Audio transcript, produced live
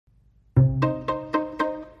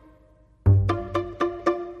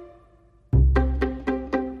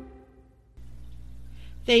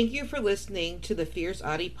Thank you for listening to the Fierce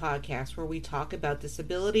Audie podcast, where we talk about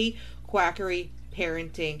disability, quackery,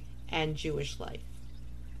 parenting, and Jewish life.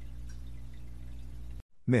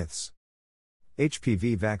 Myths.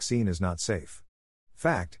 HPV vaccine is not safe.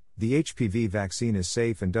 Fact: the HPV vaccine is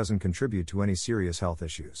safe and doesn't contribute to any serious health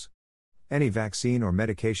issues. Any vaccine or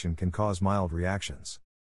medication can cause mild reactions.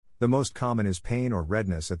 The most common is pain or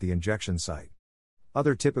redness at the injection site.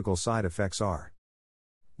 Other typical side effects are: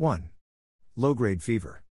 1. Low-grade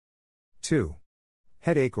fever. 2.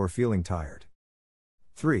 Headache or feeling tired.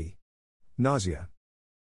 3. Nausea.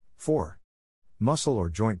 4. Muscle or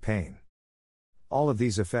joint pain. All of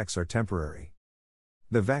these effects are temporary.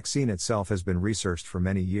 The vaccine itself has been researched for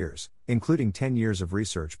many years, including 10 years of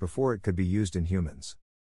research before it could be used in humans.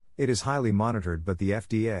 It is highly monitored, but the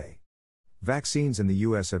FDA. Vaccines in the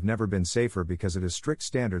US have never been safer because it has strict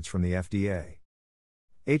standards from the FDA.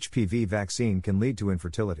 HPV vaccine can lead to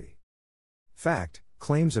infertility. Fact: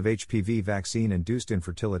 claims of HPV vaccine-induced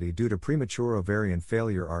infertility due to premature ovarian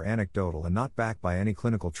failure are anecdotal and not backed by any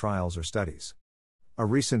clinical trials or studies. A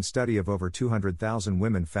recent study of over 200,000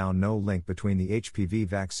 women found no link between the HPV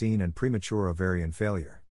vaccine and premature ovarian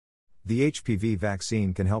failure. The HPV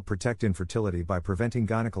vaccine can help protect infertility by preventing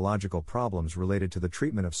gynecological problems related to the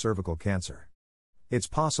treatment of cervical cancer. It's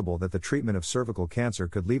possible that the treatment of cervical cancer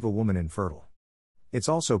could leave a woman infertile. It's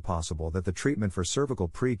also possible that the treatment for cervical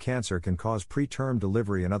pre-cancer can cause preterm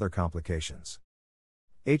delivery and other complications.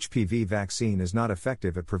 HPV vaccine is not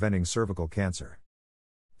effective at preventing cervical cancer.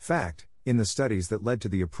 Fact: in the studies that led to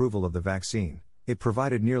the approval of the vaccine, it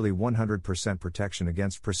provided nearly 100% protection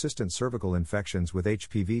against persistent cervical infections with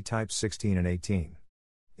HPV types 16 and 18.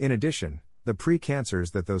 In addition, the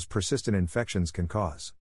pre-cancers that those persistent infections can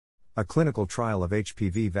cause. A clinical trial of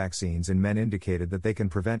HPV vaccines in men indicated that they can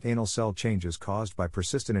prevent anal cell changes caused by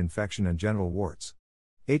persistent infection and genital warts.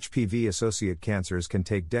 HPV-associated cancers can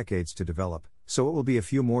take decades to develop, so it will be a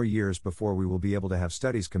few more years before we will be able to have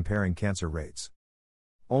studies comparing cancer rates.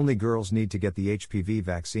 Only girls need to get the HPV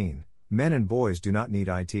vaccine, men and boys do not need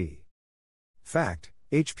it. Fact: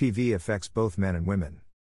 HPV affects both men and women.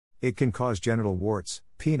 It can cause genital warts,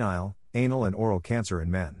 penile, anal and oral cancer in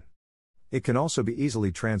men. It can also be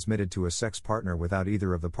easily transmitted to a sex partner without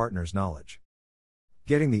either of the partner's knowledge.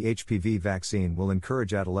 Getting the HPV vaccine will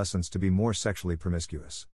encourage adolescents to be more sexually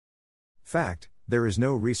promiscuous. Fact: there is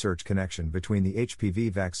no research connection between the HPV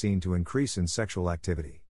vaccine to increase in sexual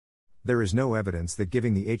activity. There is no evidence that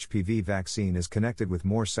giving the HPV vaccine is connected with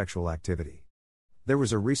more sexual activity. There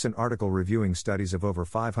was a recent article reviewing studies of over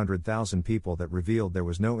 500,000 people that revealed there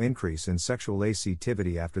was no increase in sexual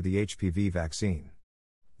activity after the HPV vaccine.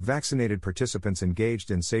 Vaccinated participants engaged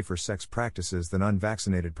in safer sex practices than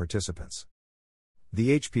unvaccinated participants.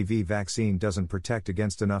 The HPV vaccine doesn't protect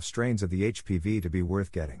against enough strains of the HPV to be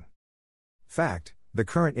worth getting. Fact: the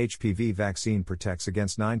current HPV vaccine protects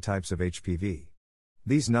against 9 types of HPV.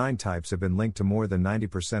 These 9 types have been linked to more than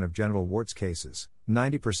 90% of genital warts cases,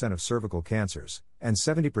 90% of cervical cancers, and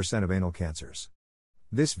 70% of anal cancers.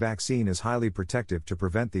 This vaccine is highly protective to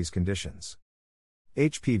prevent these conditions.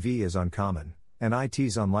 HPV is uncommon, and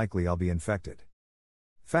it's unlikely I'll be infected.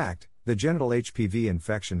 Fact: the genital HPV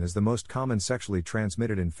infection is the most common sexually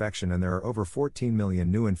transmitted infection, and there are over 14 million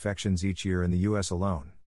new infections each year in the US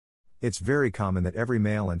alone. It's very common that every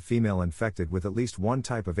male and female infected with at least one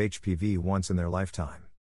type of HPV once in their lifetime.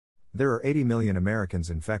 There are 80 million Americans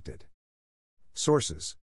infected.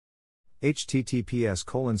 Sources: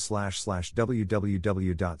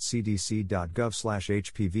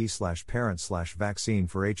 https://www.cdc.gov/hpv/parent/vaccine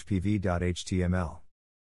for hpv.html.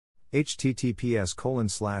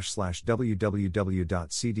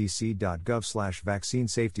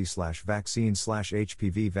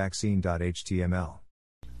 https://www.cdc.gov/vaccinesafety/vaccine/hpv-vaccine.html.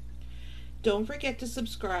 Don't forget to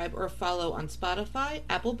subscribe or follow on Spotify,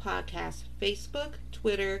 Apple Podcasts, Facebook,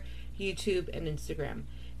 Twitter, YouTube, and Instagram.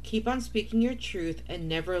 Keep on speaking your truth and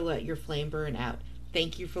never let your flame burn out.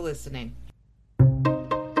 Thank you for listening.